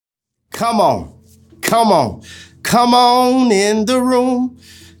Come on. Come on. Come on in the room.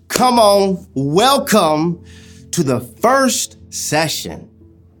 Come on. Welcome to the first session.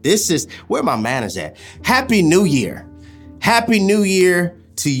 This is where my manners at. Happy New Year. Happy New Year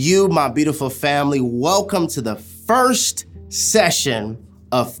to you, my beautiful family. Welcome to the first session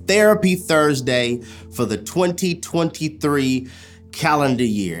of Therapy Thursday for the 2023 calendar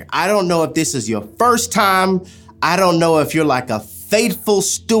year. I don't know if this is your first time. I don't know if you're like a faithful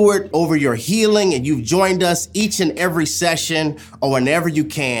steward over your healing and you've joined us each and every session or whenever you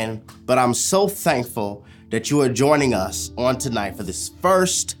can, but I'm so thankful that you are joining us on tonight for this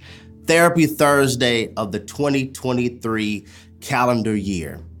first Therapy Thursday of the 2023 calendar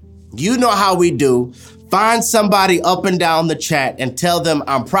year. You know how we do. Find somebody up and down the chat and tell them,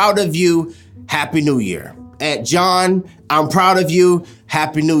 I'm proud of you, Happy New Year. At John, I'm proud of you,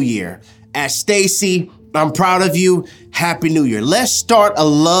 Happy New Year. At Stacy, I'm proud of you, Happy New Year. Let's start a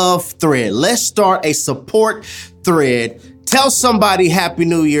love thread. Let's start a support thread. Tell somebody Happy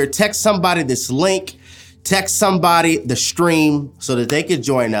New Year. Text somebody this link. Text somebody the stream so that they can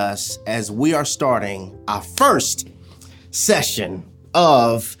join us as we are starting our first session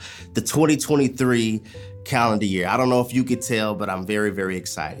of the 2023 calendar year. I don't know if you could tell, but I'm very, very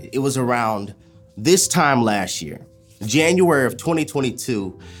excited. It was around this time last year, January of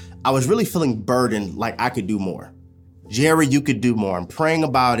 2022, I was really feeling burdened like I could do more. Jerry, you could do more. I'm praying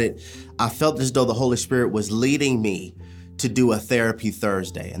about it. I felt as though the Holy Spirit was leading me to do a Therapy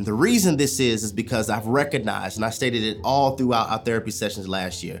Thursday. And the reason this is because I've recognized, and I stated it all throughout our therapy sessions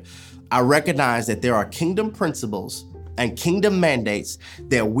last year, I recognize that there are kingdom principles and kingdom mandates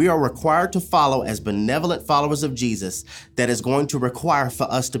that we are required to follow as benevolent followers of Jesus that is going to require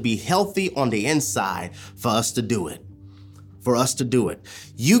for us to be healthy on the inside for us to do it.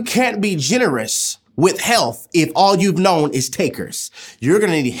 You can't be generous with health if all you've known is takers. You're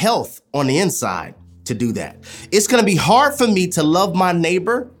going to need health on the inside to do that. It's going to be hard for me to love my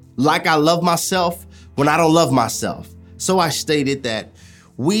neighbor like I love myself when I don't love myself. So I stated that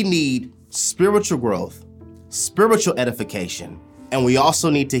we need spiritual growth, spiritual edification, and we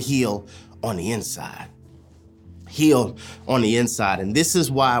also need to heal on the inside. Heal on the inside. And this is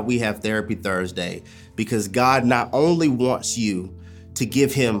why we have Therapy Thursday, because God not only wants you to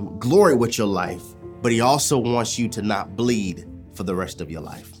give him glory with your life, but he also wants you to not bleed for the rest of your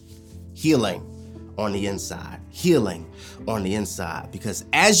life. Healing on the inside. Healing on the inside. Because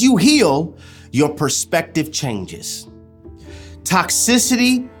as you heal, your perspective changes.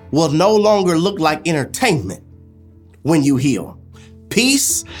 Toxicity will no longer look like entertainment when you heal.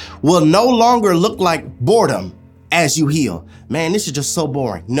 Peace will no longer look like boredom as you heal. Man, this is just so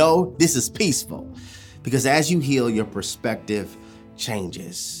boring. No, this is peaceful. Because as you heal, your perspective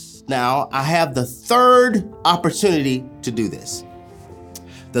changes. Now, I have the third opportunity to do this.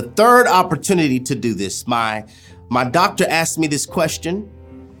 The third opportunity to do this. My doctor asked me this question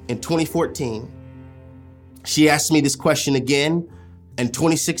in 2014. She asked me this question again in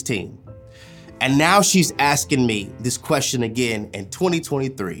 2016. And now she's asking me this question again in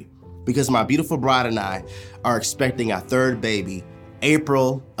 2023 because my beautiful bride and I are expecting our third baby,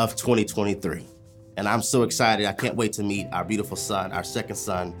 April of 2023. And I'm so excited. I can't wait to meet our beautiful son, our second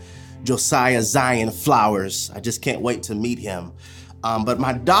son, Josiah Zion Flowers. I just can't wait to meet him. But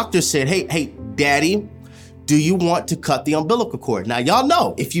my doctor said, hey, daddy, do you want to cut the umbilical cord? Now, y'all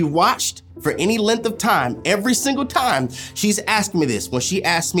know, if you watched for any length of time, every single time she's asked me this. When she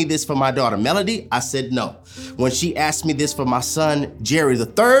asked me this for my daughter, Melody, I said no. When she asked me this for my son, Jerry the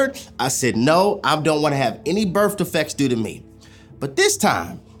third, I said no, I don't want to have any birth defects due to me. But this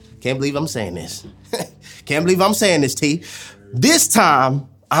time, can't believe I'm saying this. Can't believe I'm saying this, T. This time,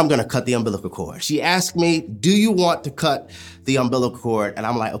 I'm going to cut the umbilical cord. She asked me, do you want to cut the umbilical cord? And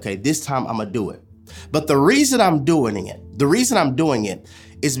I'm like, okay, this time I'm going to do it. But the reason I'm doing it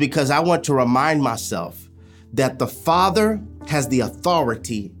is because I want to remind myself that the Father has the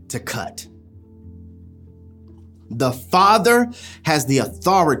authority to cut. The Father has the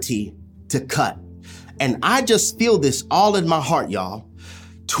authority to cut. And I just feel this all in my heart, y'all.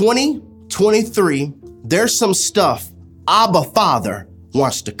 2023, there's some stuff Abba Father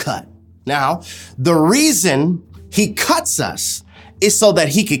wants to cut. Now, the reason he cuts us is so that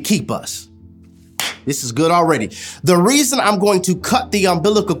he could keep us. This is good already. The reason I'm going to cut the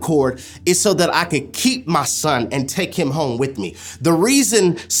umbilical cord is so that I could keep my son and take him home with me. The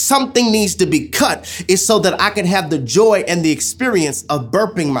reason something needs to be cut is so that I can have the joy and the experience of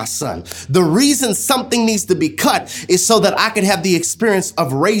birthing my son. The reason something needs to be cut is so that I can have the experience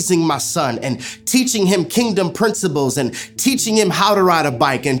of raising my son and teaching him kingdom principles and teaching him how to ride a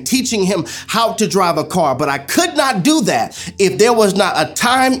bike and teaching him how to drive a car. But I could not do that if there was not a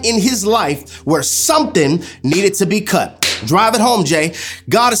time in his life where something needed to be cut. Drive it home, Jay.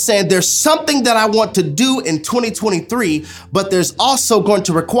 God is saying there's something that I want to do in 2023, but there's also going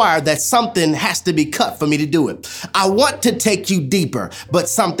to require that something has to be cut for me to do it. I want to take you deeper, but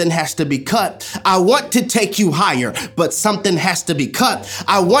something has to be cut. I want to take you higher, but something has to be cut.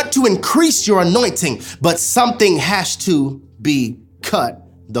 I want to increase your anointing, but something has to be cut.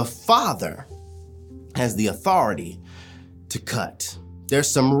 The Father has the authority to cut. There's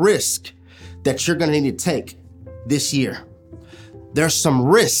some risk that you're going to need to take this year. There's some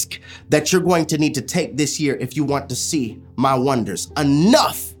risk that you're going to need to take this year if you want to see my wonders.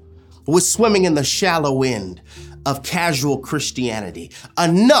 Enough with swimming in the shallow end of casual Christianity.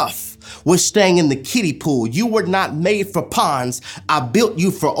 Enough with staying in the kiddie pool. You were not made for ponds. I built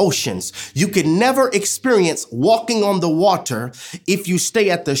you for oceans. You can never experience walking on the water if you stay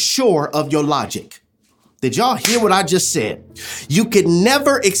at the shore of your logic. Did y'all hear what I just said? You could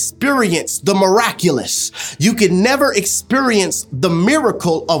never experience the miraculous. You could never experience the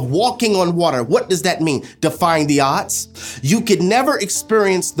miracle of walking on water. What does that mean? Defying the odds. You could never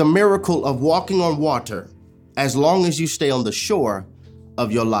experience the miracle of walking on water as long as you stay on the shore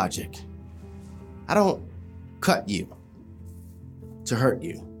of your logic. I don't cut you to hurt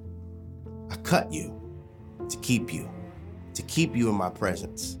you. I cut you to keep you in my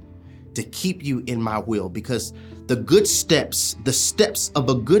presence, to keep you in my will, because the good steps, the steps of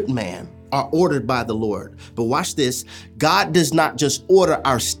a good man are ordered by the Lord. But watch this. God does not just order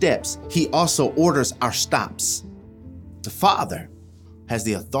our steps. He also orders our stops. The Father has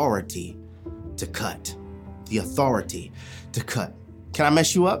the authority to cut, the authority to cut. Can I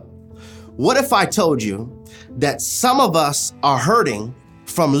mess you up? What if I told you that some of us are hurting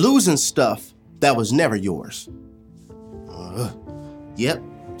from losing stuff that was never yours? Yep.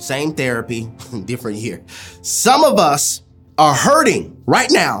 Same therapy, different year. Some of us are hurting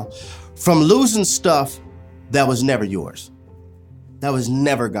right now from losing stuff that was never yours. That was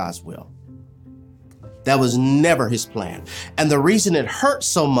never God's will. That was never his plan. And the reason it hurts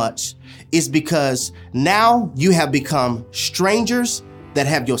so much is because now you have become strangers that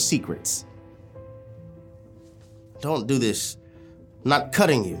have your secrets. Don't do this. I'm not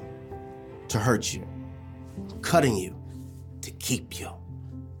cutting you to hurt you. I'm cutting you to keep you.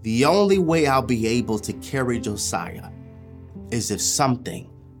 The only way I'll be able to carry Josiah is if something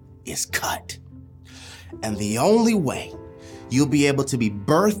is cut. And the only way you'll be able to be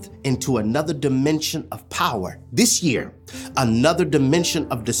birthed into another dimension of power this year, another dimension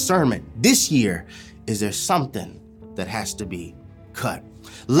of discernment this year, is there something that has to be cut.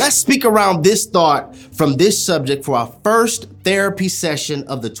 Let's speak around this thought from this subject for our first therapy session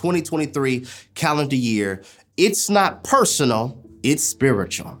of the 2023 calendar year. It's not personal. It's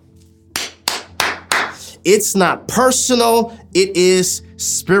spiritual. It's not personal. It is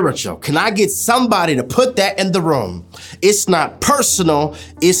spiritual. Can I get somebody to put that in the room? It's not personal.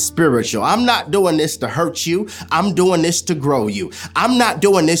 It's spiritual. I'm not doing this to hurt you. I'm doing this to grow you. I'm not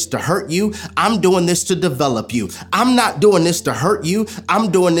doing this to hurt you. I'm doing this to develop you. I'm not doing this to hurt you.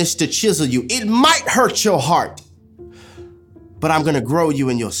 I'm doing this to chisel you. It might hurt your heart, but I'm going to grow you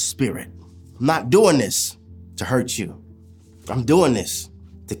in your spirit. I'm not doing this to hurt you. I'm doing this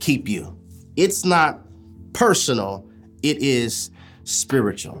to keep you. It's not personal. It is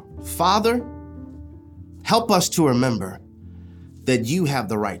spiritual. Father, help us to remember that you have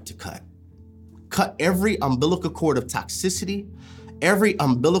the right to cut. Cut every umbilical cord of toxicity, every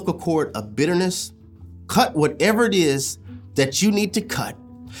umbilical cord of bitterness. Cut whatever it is that you need to cut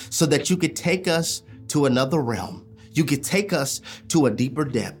so that you could take us to another realm. You could take us to a deeper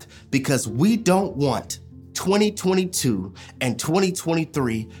depth, because we don't want 2022 and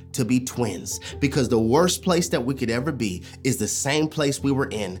 2023 to be twins, because the worst place that we could ever be is the same place we were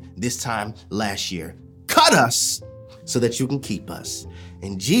in this time last year. Cut us so that you can keep us.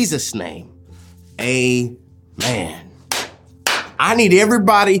 In Jesus' name, amen. I need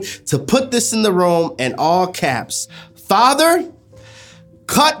everybody to put this in the room in all caps. Father,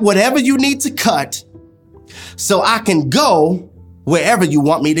 cut whatever you need to cut so I can go wherever you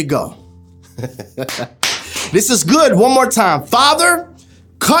want me to go. This is good. One more time. Father,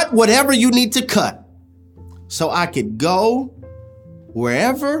 cut whatever you need to cut so I could go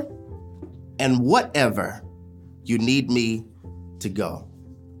wherever and whatever you need me to go.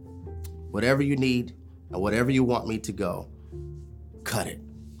 Whatever you need and whatever you want me to go, cut it,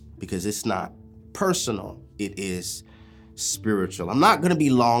 because it's not personal, it is spiritual. I'm not going to be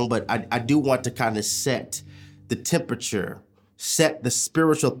long, but I do want to kind of set the temperature, set the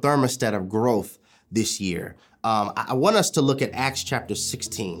spiritual thermostat of growth this year. I want us to look at Acts chapter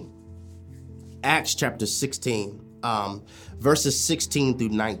 16. Acts chapter 16, verses 16 through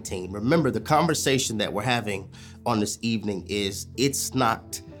 19. Remember, the conversation that we're having on this evening is it's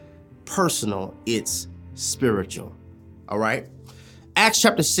not personal, it's spiritual. All right? Acts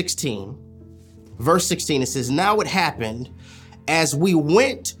chapter 16, verse 16, it says, "Now it happened as we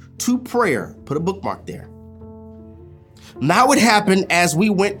went to prayer." Put a bookmark there. "Now it happened as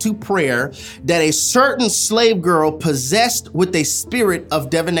we went to prayer that a certain slave girl possessed with a spirit of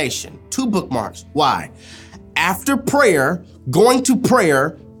divination." Two bookmarks. Why? After prayer, going to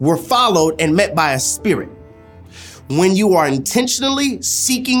prayer, we're followed and met by a spirit. When you are intentionally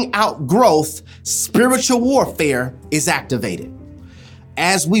seeking out growth, spiritual warfare is activated.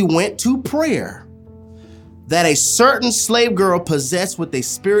 As we went to prayer, that a certain slave girl possessed with a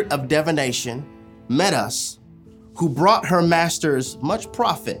spirit of divination met us, who brought her masters much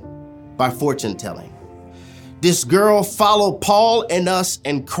profit by fortune telling. This girl followed Paul and us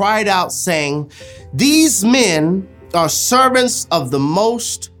and cried out, saying, "These men are servants of the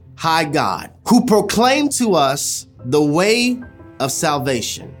Most High God, who proclaim to us the way of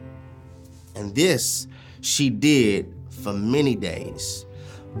salvation." And this she did for many days.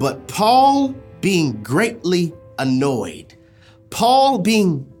 But Paul, being greatly annoyed, Paul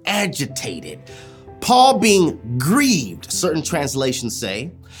being agitated, Paul being grieved, certain translations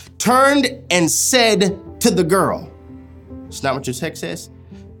say, turned and said to the girl. It's not what your text says.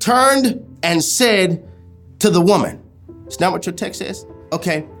 Turned and said to the woman. It's not what your text says.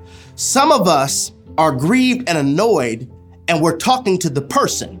 Okay. Some of us are grieved and annoyed, and we're talking to the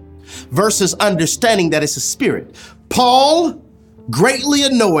person versus understanding that it's a spirit. Paul, greatly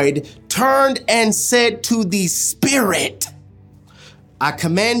annoyed, turned and said to the spirit, "I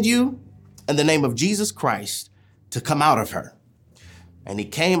command you in the name of Jesus Christ to come out of her." And he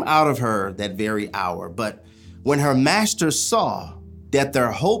came out of her that very hour. But when her masters saw that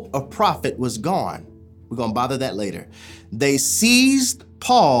their hope of profit was gone, we're going to bother that later, they seized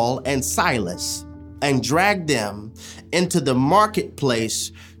Paul and Silas and dragged them into the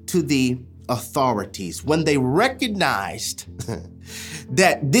marketplace to the authorities. When they recognized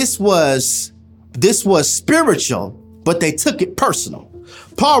that this was spiritual, but they took it personal.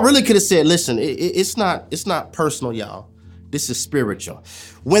 Paul really could have said, "Listen, it's not personal, y'all. This is spiritual."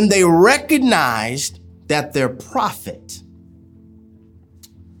 When they recognized that their profit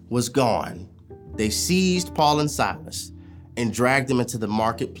was gone, they seized Paul and Silas and dragged them into the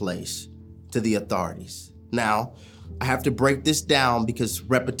marketplace to the authorities. Now, I have to break this down because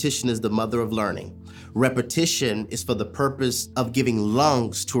repetition is the mother of learning. Repetition is for the purpose of giving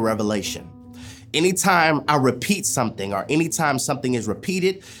lungs to revelation. Anytime I repeat something or anytime something is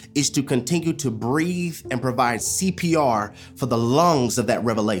repeated is to continue to breathe and provide CPR for the lungs of that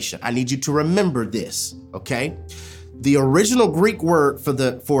revelation. I need you to remember this, okay? The original Greek word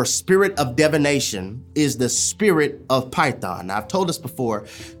for spirit of divination is the spirit of python. Now, I've told us before,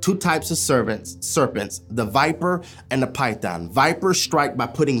 two types of serpents, the viper and the python. Vipers strike by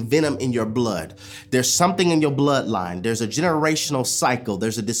putting venom in your blood. There's something in your bloodline. There's a generational cycle.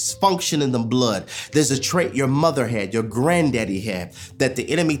 There's a dysfunction in the blood. There's a trait your mother had, your granddaddy had, that the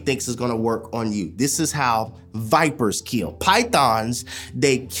enemy thinks is going to work on you. This is how vipers kill. Pythons,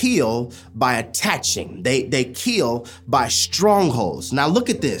 they kill by attaching. They kill by strongholds. Now look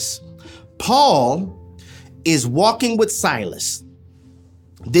at this. Paul is walking with Silas.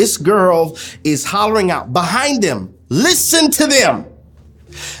 This girl is hollering out behind them, "Listen to them.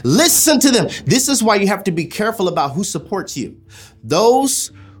 Listen to them." This is why you have to be careful about who supports you.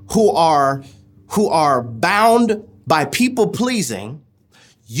 Those who are bound by people pleasing,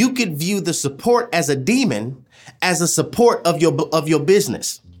 you could view the support as a demon, as a support of your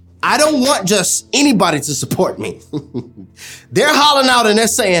business. I don't want just anybody to support me. They're hollering out and they're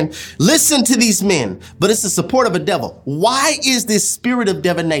saying, "Listen to these men," but it's the support of a devil. Why is this spirit of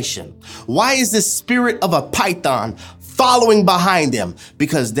divination? Why is this spirit of a python following behind them?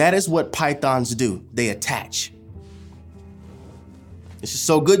 Because that is what pythons do. They attach. This is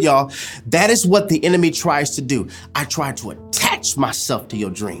so good, y'all. That is what the enemy tries to do. I try to attach myself to your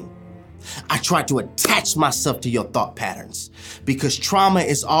dream. I try to attach myself to your thought patterns because trauma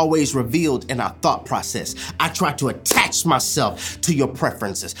is always revealed in our thought process. I try to attach myself to your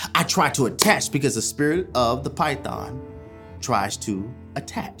preferences. I try to attach because the spirit of the python tries to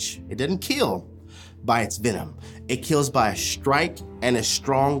attach. It doesn't kill by its venom. It kills by a strike and a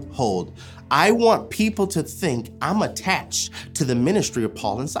strong hold. I want people to think I'm attached to the ministry of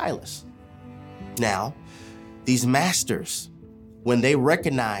Paul and Silas. Now, these masters, when they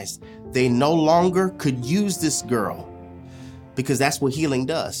recognized they no longer could use this girl, because that's what healing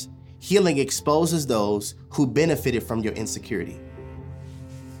does. Healing exposes those who benefited from your insecurity.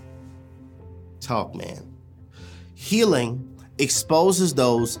 Talk, man. Healing exposes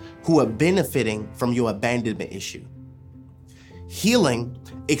those who are benefiting from your abandonment issue. Healing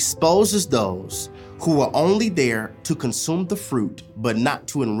exposes those who are only there to consume the fruit, but not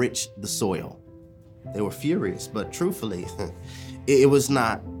to enrich the soil. They were furious, but truthfully, it was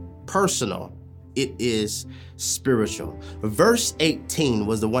not personal. It is spiritual. Verse 18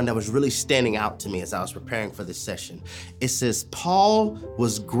 was the one that was really standing out to me as I was preparing for this session. It says, Paul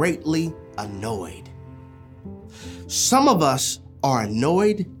was greatly annoyed. Some of us are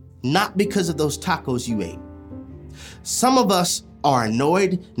annoyed not because of those tacos you ate. Some of us are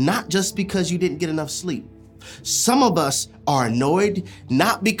annoyed not just because you didn't get enough sleep. Some of us are annoyed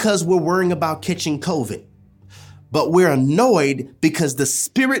not because we're worrying about catching COVID, but we're annoyed because the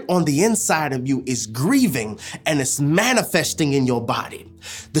spirit on the inside of you is grieving and it's manifesting in your body.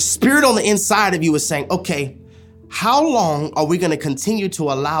 The spirit on the inside of you is saying, okay, how long are we going to continue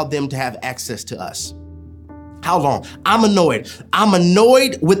to allow them to have access to us? How long? I'm annoyed. I'm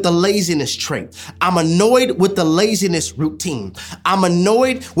annoyed with the laziness trait. I'm annoyed with the laziness routine. I'm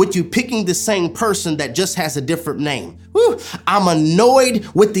annoyed with you picking the same person that just has a different name. Whew. I'm annoyed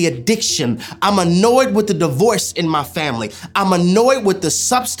with the addiction. I'm annoyed with the divorce in my family. I'm annoyed with the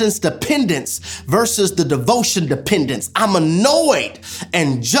substance dependence versus the devotion dependence. I'm annoyed.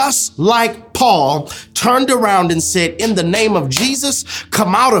 And just like Paul turned around and said, in the name of Jesus,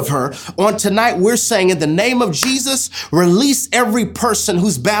 come out of her. On tonight, we're saying in the name of Jesus, release every person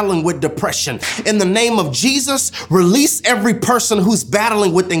who's battling with depression. In the name of Jesus, release every person who's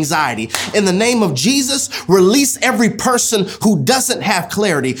battling with anxiety. In the name of Jesus, release every person who doesn't have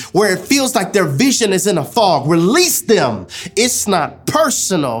clarity, where it feels like their vision is in a fog. Release them. It's not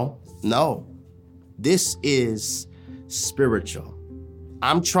personal. No, this is spiritual.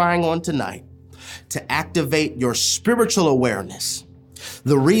 I'm trying on tonight to activate your spiritual awareness.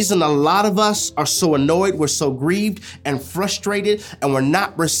 The reason a lot of us are so annoyed, we're so grieved and frustrated, and we're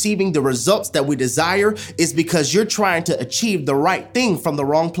not receiving the results that we desire is because you're trying to achieve the right thing from the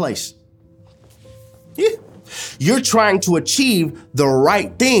wrong place. Yeah. You're trying to achieve the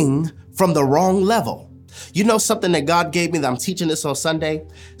right thing from the wrong level. You know something that God gave me that I'm teaching this on Sunday?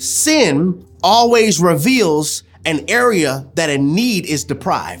 Sin always reveals an area that a need is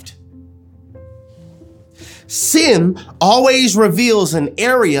deprived. Sin always reveals an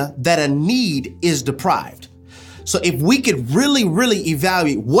area that a need is deprived. So if we could really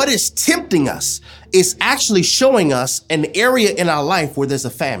evaluate what is tempting us, it's actually showing us an area in our life where there's a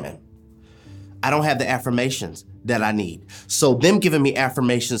famine. I don't have the affirmations that I need. So them giving me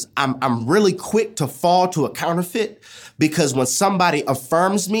affirmations, I'm really quick to fall to a counterfeit, because when somebody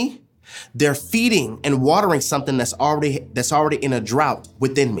affirms me, they're feeding and watering something that's already in a drought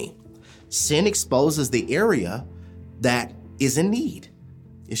within me. Sin exposes the area that is in need.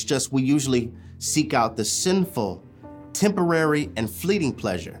 It's just we usually seek out the sinful, temporary, and fleeting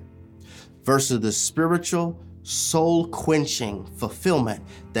pleasure versus the spiritual, soul-quenching fulfillment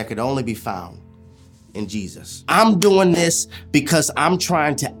that could only be found in Jesus. I'm doing this because I'm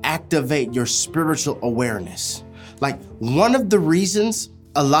trying to activate your spiritual awareness. Like, one of the reasons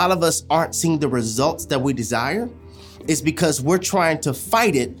a lot of us aren't seeing the results that we desire is because we're trying to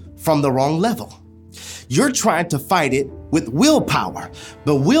fight it from the wrong level. You're trying to fight it with willpower,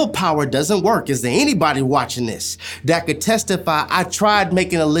 but willpower doesn't work. Is there anybody watching this that could testify, I tried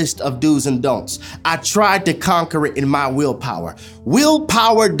making a list of do's and don'ts. I tried to conquer it in my willpower.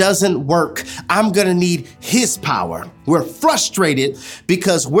 Willpower doesn't work. I'm gonna need His power. We're frustrated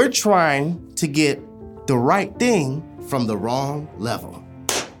because we're trying to get the right thing from the wrong level.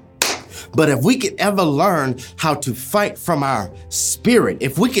 But if we could ever learn how to fight from our spirit,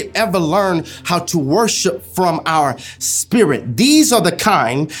 if we could ever learn how to worship from our spirit, these are the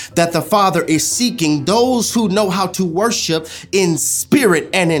kind that the Father is seeking, those who know how to worship in spirit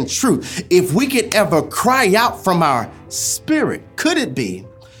and in truth. If we could ever cry out from our spirit, could it be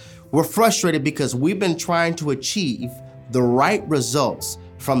we're frustrated because we've been trying to achieve the right results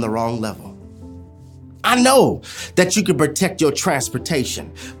from the wrong level? I know that you can protect your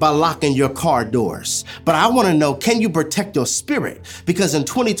transportation by locking your car doors, but I want to know, can you protect your spirit? Because in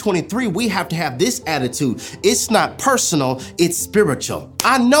 2023, we have to have this attitude. It's not personal, it's spiritual.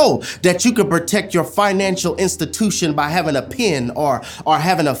 I know that you can protect your financial institution by having a PIN or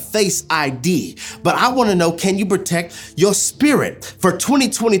having a Face ID, but I want to know, can you protect your spirit? For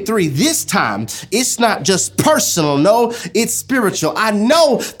 2023, this time, it's not just personal, no, it's spiritual. I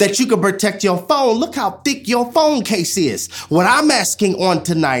know that you can protect your phone. Look how thick your phone case is. What I'm asking on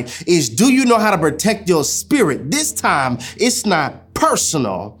tonight is, do you know how to protect your spirit? This time, it's not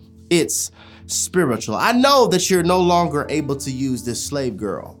personal, it's spiritual. I know that you're no longer able to use this slave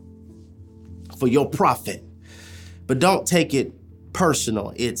girl for your profit, but don't take it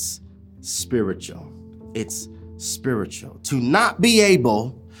personal. It's spiritual. It's spiritual. To not be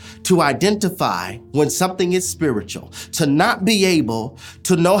able to identify when something is spiritual, to not be able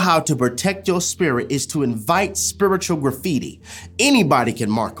to know how to protect your spirit is to invite spiritual graffiti. Anybody can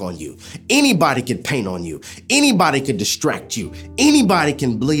mark on you. Anybody can paint on you. Anybody can distract you. Anybody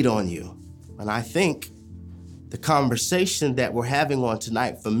can bleed on you. And I think the conversation that we're having on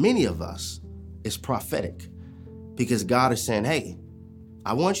tonight for many of us is prophetic, because God is saying, hey,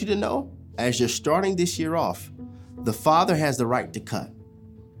 I want you to know, as you're starting this year off, the Father has the right to cut.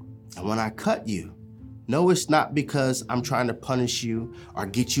 And when I cut you, no, it's not because I'm trying to punish you or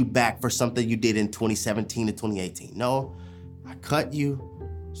get you back for something you did in 2017 to 2018. No, I cut you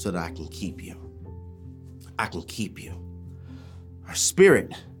so that I can keep you. I can keep you. Our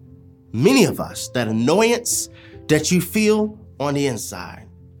spirit, many of us, that annoyance that you feel on the inside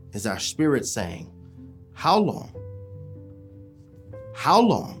is our spirit saying, how long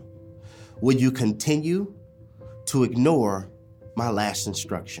will you continue to ignore my last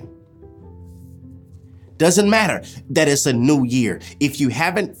instruction? Doesn't matter that it's a new year. If you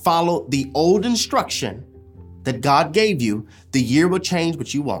haven't followed the old instruction that God gave you, the year will change,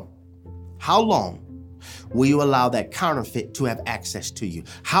 but you won't. How long will you allow that counterfeit to have access to you?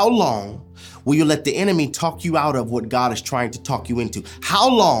 How long will you let the enemy talk you out of what God is trying to talk you into? How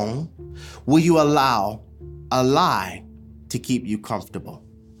long will you allow a lie to keep you comfortable?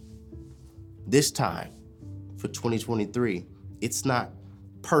 This time for 2023, it's not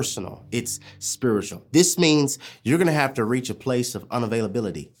personal, it's spiritual. This means you're gonna have to reach a place of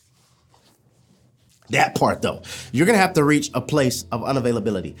unavailability. That part though, you're gonna have to reach a place of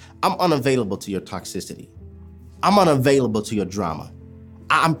unavailability. I'm unavailable to your toxicity. I'm unavailable to your drama.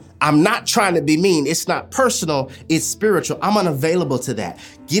 I'm not trying to be mean. It's not personal, it's spiritual. I'm unavailable to that.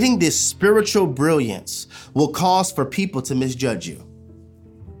 Getting this spiritual brilliance will cause for people to misjudge you.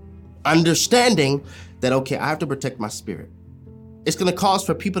 Understanding that, okay, I have to protect my spirit. It's gonna cause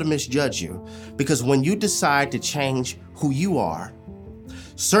for people to misjudge you, because when you decide to change who you are,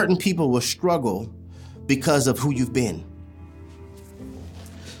 certain people will struggle because of who you've been.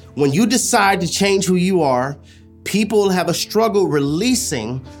 When you decide to change who you are, people will have a struggle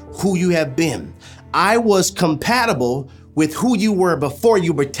releasing who you have been. I was compatible with who you were before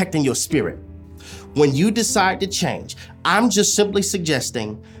you were protecting your spirit. When you decide to change, I'm just simply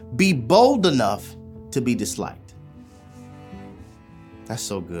suggesting, be bold enough to be disliked. That's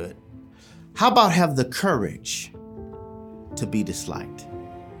so good. How about have the courage to be disliked?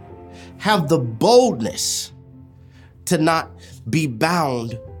 Have the boldness to not be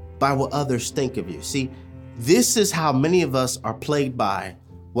bound by what others think of you. See, this is how many of us are plagued by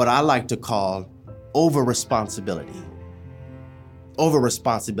what I like to call over-responsibility.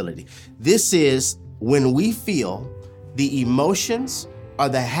 Over-responsibility. This is when we feel the emotions or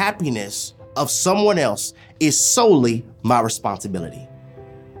the happiness of someone else is solely my responsibility.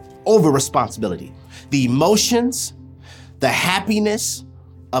 Over-responsibility. The emotions, the happiness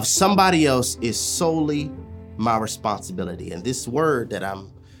of somebody else is solely my responsibility. And this word that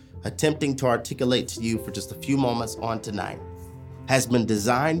I'm attempting to articulate to you for just a few moments on tonight has been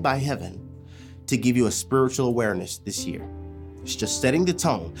designed by heaven to give you a spiritual awareness this year. It's just setting the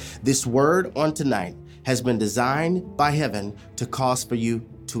tone. This word on tonight has been designed by heaven to cause for you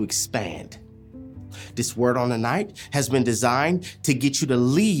to expand. This word on the night has been designed to get you to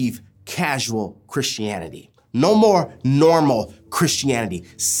leave casual Christianity. No more normal Christianity,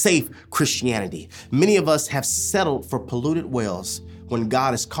 safe Christianity. Many of us have settled for polluted wells when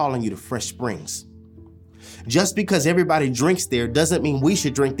God is calling you to fresh springs. Just because everybody drinks there doesn't mean we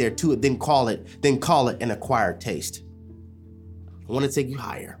should drink there too, then call it an acquired taste. I want to take you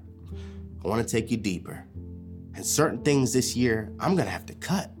higher. I want to take you deeper. And certain things this year, I'm going to have to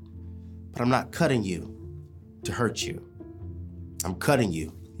cut. But I'm not cutting you to hurt you. I'm cutting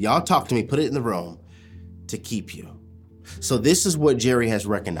you. Y'all talk to me, put it in the room, to keep you. So this is what Jerry has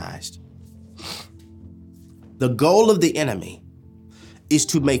recognized. The goal of the enemy is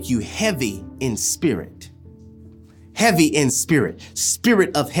to make you heavy in spirit. Heavy in spirit,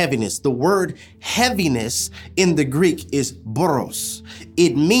 spirit of heaviness. The word heaviness in the Greek is boros.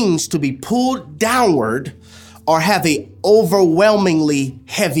 It means to be pulled downward or have a overwhelmingly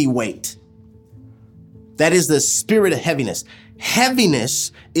heavy weight. That is the spirit of heaviness.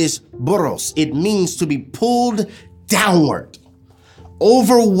 Heaviness is boros. It means to be pulled downward,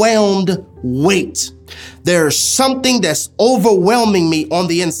 overwhelmed weight. There's something that's overwhelming me on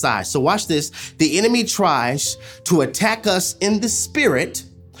the inside. So watch this. The enemy tries to attack us in the spirit,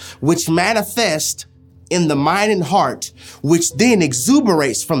 which manifests in the mind and heart, which then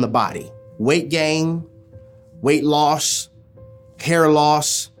exuberates from the body. Weight gain, weight loss, hair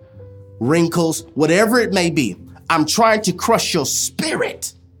loss, wrinkles, whatever it may be. I'm trying to crush your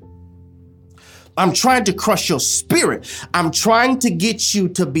spirit. I'm trying to crush your spirit. I'm trying to get you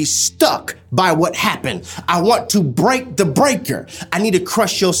to be stuck by what happened. I want to break the breaker. I need to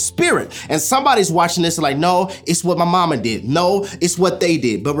crush your spirit. And somebody's watching this like, no, it's what my mama did. No, it's what they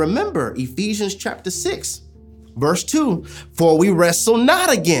did. But remember, Ephesians chapter 6, verse 2, for we wrestle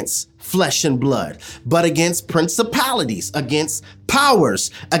not against flesh and blood, but against principalities, against powers,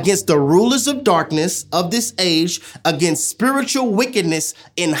 against the rulers of darkness of this age, against spiritual wickedness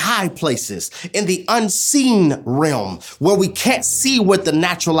in high places, in the unseen realm where we can't see with the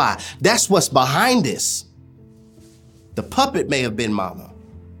natural eye. That's what's behind this. The puppet may have been mama.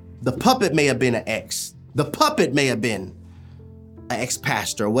 The puppet may have been an ex. The puppet may have been an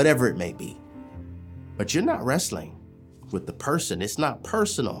ex-pastor, or whatever it may be. But you're not wrestling with the person. It's not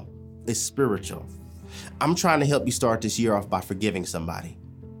personal. It's spiritual. I'm trying to help you start this year off by forgiving somebody.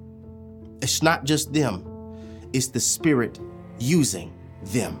 It's not just them. It's the spirit using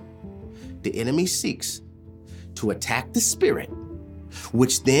them. The enemy seeks to attack the spirit,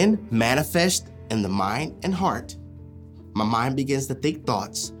 which then manifests in the mind and heart. My mind begins to think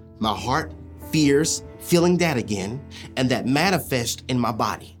thoughts. My heart fears feeling that again, and that manifests in my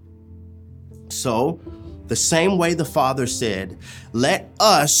body. So the same way the Father said, let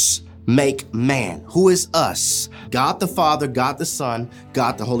us make man. Who is us? God the Father, God the Son,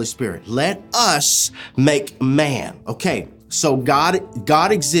 God the Holy Spirit. Let us make man. Okay, so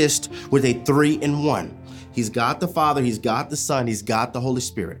God exists with a 3-in-1. He's God the Father, He's God the Son, He's God the Holy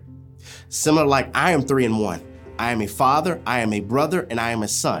Spirit. Similar like I am 3-in-1. I am a father, I am a brother, and I am a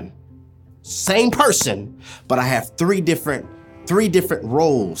son. Same person, but I have three different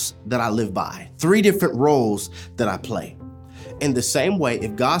roles that I live by, 3 different roles that I play. In the same way,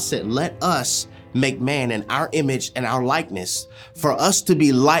 if God said, let us make man in our image and our likeness, for us to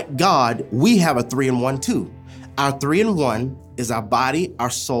be like God, we have a 3-in-1 too. Our 3-in-1 is our body, our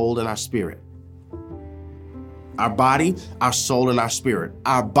soul, and our spirit. Our body, our soul, and our spirit.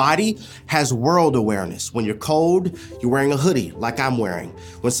 Our body has world awareness. When you're cold, you're wearing a hoodie like I'm wearing.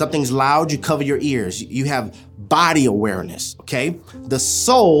 When something's loud, you cover your ears. You have body awareness, okay? The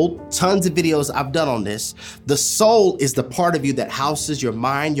soul, tons of videos I've done on this. The soul is the part of you that houses your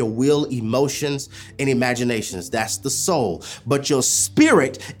mind, your will, emotions, and imaginations. That's the soul. But your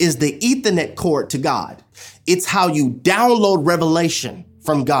spirit is the Ethernet cord to God. It's how you download revelation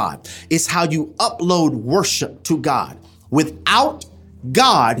from God. It's how you upload worship to God. Without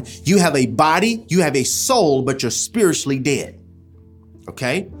God, you have a body, you have a soul, but you're spiritually dead.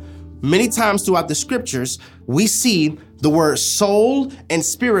 Okay? Many times throughout the scriptures, we see the word soul and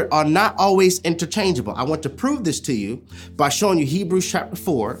spirit are not always interchangeable. I want to prove this to you by showing you Hebrews chapter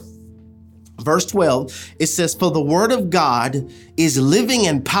 4, verse 12. It says, for the word of God is living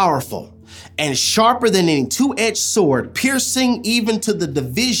and powerful, and sharper than any two-edged sword, piercing even to the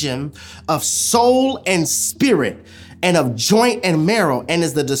division of soul and spirit, and of joint and marrow, and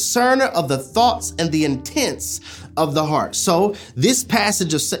is the discerner of the thoughts and the intents of the heart. So this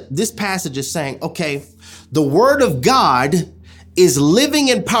passage is saying, okay, the word of God is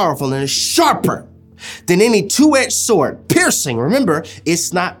living and powerful and is sharper than any two-edged sword, piercing. Remember,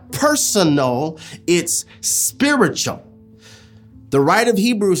 it's not personal, it's spiritual. The writer of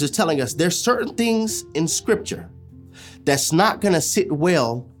Hebrews is telling us there's certain things in scripture that's not going to sit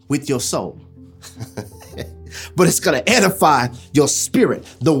well with your soul, but it's going to edify your spirit.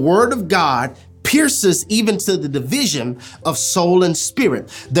 The word of God pierces even to the division of soul and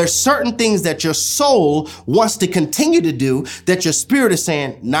spirit. There's certain things that your soul wants to continue to do that your spirit is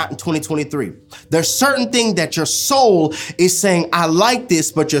saying, not in 2023. There's certain things that your soul is saying, I like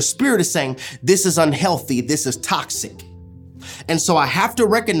this, but your spirit is saying, this is unhealthy, this is toxic. And so I have to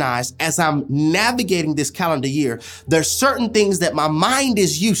recognize as I'm navigating this calendar year, there's certain things that my mind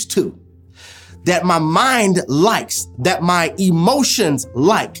is used to, that my mind likes, that my emotions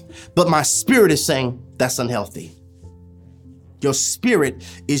like, but my spirit is saying, that's unhealthy. Your spirit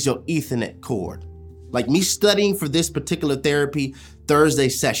is your Ethernet cord. Like me studying for this particular therapy Thursday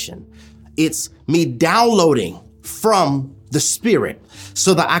session, it's me downloading from the spirit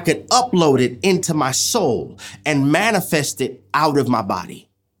so that I could upload it into my soul and manifest it out of my body.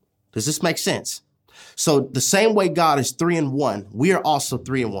 Does this make sense? So the same way God is 3 in 1, we are also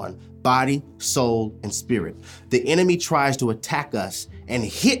 3 in 1, body, soul, and spirit. The enemy tries to attack us and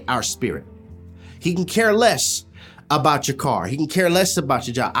hit our spirit. He can care less about your car. He can care less about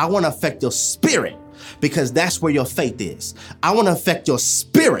your job. I want to affect your spirit because that's where your faith is. I want to affect your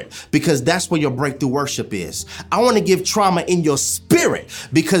spirit because that's where your breakthrough worship is. I want to give trauma in your spirit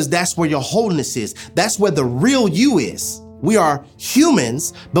because that's where your wholeness is. That's where the real you is. We are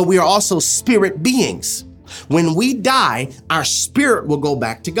humans, but we are also spirit beings. When we die, our spirit will go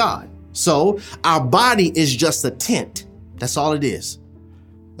back to God. So our body is just a tent. That's all it is.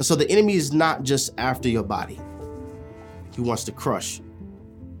 And so the enemy is not just after your body. He wants to crush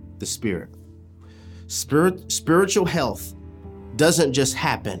the spirit. Spiritual health doesn't just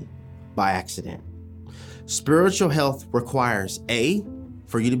happen by accident. Spiritual health requires A,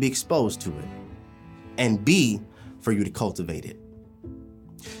 for you to be exposed to it, and B, for you to cultivate it.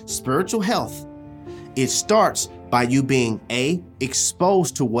 Spiritual health, it starts by you being A,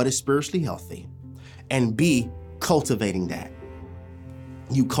 exposed to what is spiritually healthy, and B, cultivating that.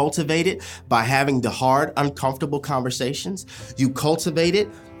 You cultivate it by having the hard, uncomfortable conversations. You cultivate it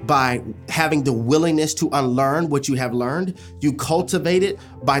by having the willingness to unlearn what you have learned. You cultivate it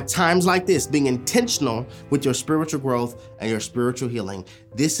by times like this, being intentional with your spiritual growth and your spiritual healing.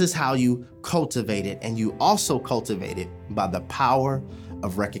 This is how you cultivate it, and you also cultivate it by the power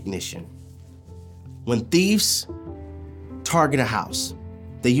of recognition. When thieves target a house,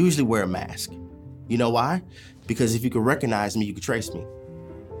 they usually wear a mask. You know why? Because if you could recognize me, you could trace me.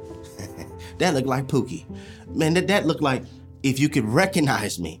 That looked like Pookie. Man, that looked like if you could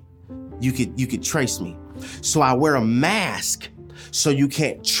recognize me, you could trace me. So I wear a mask so you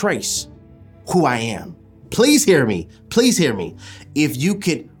can't trace who I am. Please hear me. Please hear me. If you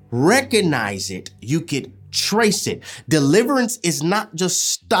could recognize it, you could trace it. Deliverance is not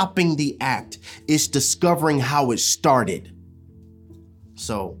just stopping the act. It's discovering how it started.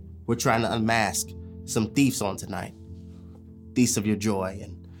 So we're trying to unmask some thieves on tonight. Thieves of your joy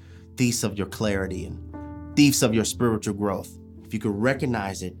and thieves of your clarity and thieves of your spiritual growth. If you could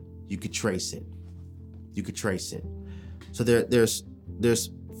recognize it, you could trace it. You could trace it. So there's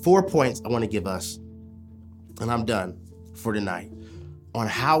 4 points I want to give us, and I'm done for tonight, on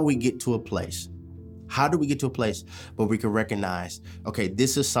how we get to a place. How do we get to a place where we can recognize, okay,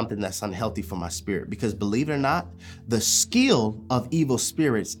 this is something that's unhealthy for my spirit? Because believe it or not, the skill of evil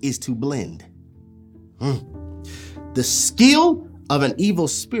spirits is to blend. The skill of an evil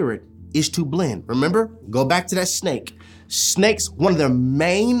spirit is to blend. Remember, go back to that snake. Snakes, one of their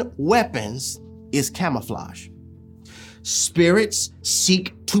main weapons is camouflage. Spirits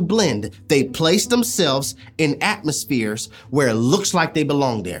seek to blend. They place themselves in atmospheres where it looks like they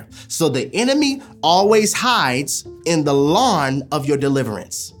belong there. So the enemy always hides in the lawn of your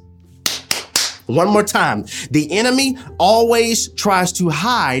deliverance. One more time. The enemy always tries to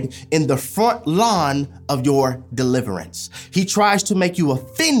hide in the front lawn of your deliverance. He tries to make you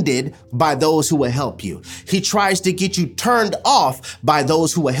offended by those who will help you. He tries to get you turned off by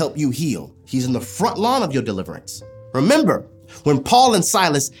those who will help you heal. He's in the front lawn of your deliverance. Remember, when Paul and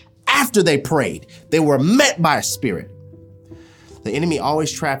Silas, after they prayed, they were met by a spirit. The enemy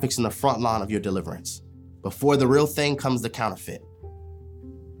always traffics in the front lawn of your deliverance. Before the real thing comes the counterfeit.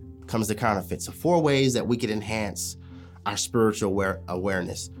 So 4 ways that we can enhance our spiritual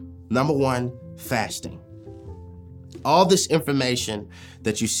awareness. Number 1, fasting. All this information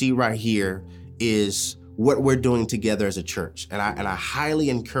that you see right here is what we're doing together as a church. And I highly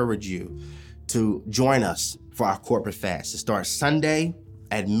encourage you to join us for our corporate fast. It starts Sunday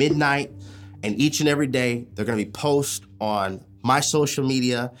at midnight, and each and every day, they're going to be posts on my social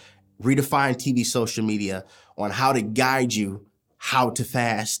media, Redefine TV social media, on how to guide you how to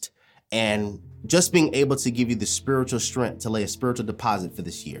fast, and just being able to give you the spiritual strength to lay a spiritual deposit for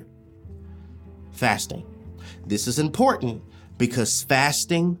this year. Fasting. This is important because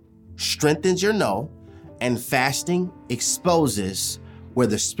fasting strengthens your know, and fasting exposes where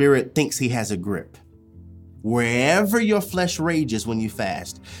the spirit thinks he has a grip. Wherever your flesh rages when you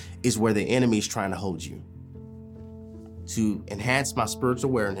fast is where the enemy is trying to hold you. To enhance my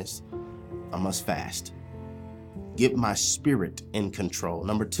spiritual awareness, I must fast. Get my spirit in control.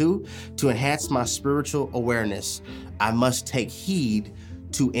 Number 2, to enhance my spiritual awareness, I must take heed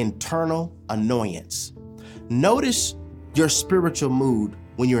to internal annoyance. Notice your spiritual mood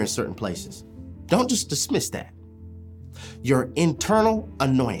when you're in certain places. Don't just dismiss that. Your internal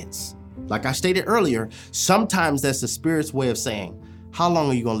annoyance. Like I stated earlier, sometimes that's the Spirit's way of saying, how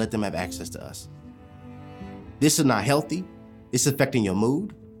long are you going to let them have access to us? This is not healthy. It's affecting your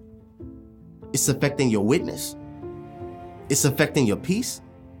mood. It's affecting your witness. It's affecting your peace.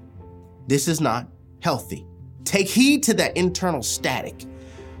 This is not healthy. Take heed to that internal static.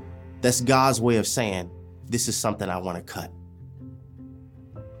 That's God's way of saying, this is something I want to cut.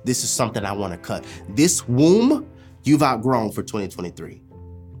 This is something I want to cut. This womb you've outgrown for 2023.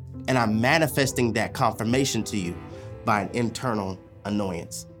 And I'm manifesting that confirmation to you by an internal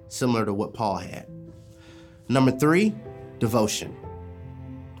annoyance, similar to what Paul had. Number 3, devotion.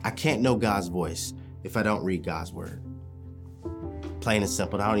 I can't know God's voice if I don't read God's word. Plain and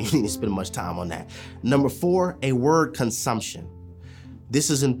simple. I don't even need to spend much time on that. Number 4, a word consumption.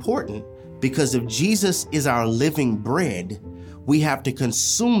 This is important because if Jesus is our living bread, we have to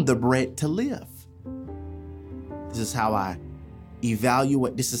consume the bread to live. This is how I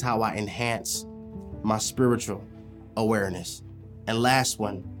evaluate. This is how I enhance my spiritual awareness. And last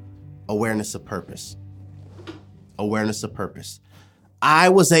one, awareness of purpose. Awareness of purpose. I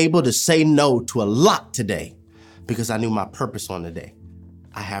was able to say no to a lot today because I knew my purpose on the day.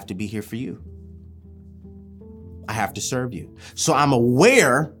 I have to be here for you. I have to serve you. So I'm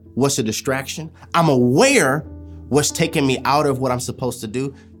aware what's a distraction. I'm aware what's taking me out of what I'm supposed to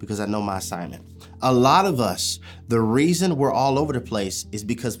do because I know my assignment. A lot of us, the reason we're all over the place is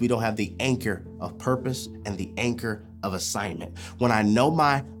because we don't have the anchor of purpose and the anchor of assignment. When I know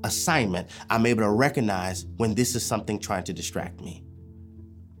my assignment, I'm able to recognize when this is something trying to distract me.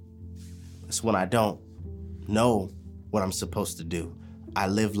 It's when I don't know what I'm supposed to do. I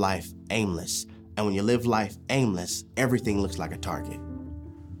live life aimless. And when you live life aimless, everything looks like a target.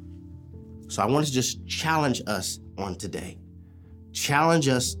 So I want to just challenge us on today. Challenge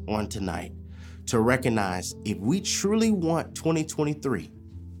us on tonight to recognize if we truly want 2023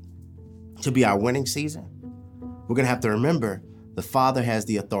 to be our winning season, we're going to have to remember the Father has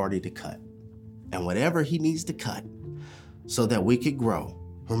the authority to cut. And whatever he needs to cut so that we could grow,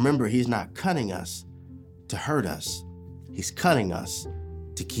 remember, he's not cutting us to hurt us. He's cutting us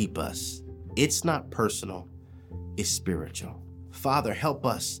to keep us. It's not personal, it's spiritual. Father, help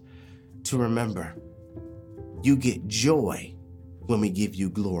us to remember you get joy when we give you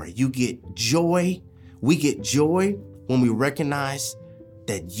glory. You get joy. We get joy when we recognize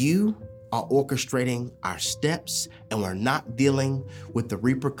that you are orchestrating our steps and we're not dealing with the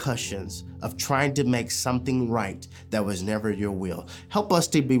repercussions of trying to make something right that was never your will. Help us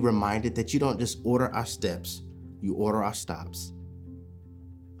to be reminded that you don't just order our steps, you order our stops.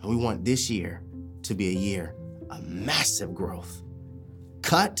 And we want this year to be a year of massive growth.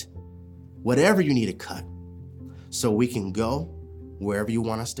 Cut whatever you need to cut so we can go wherever you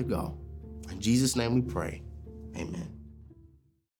want us to go. In Jesus' name we pray. Amen.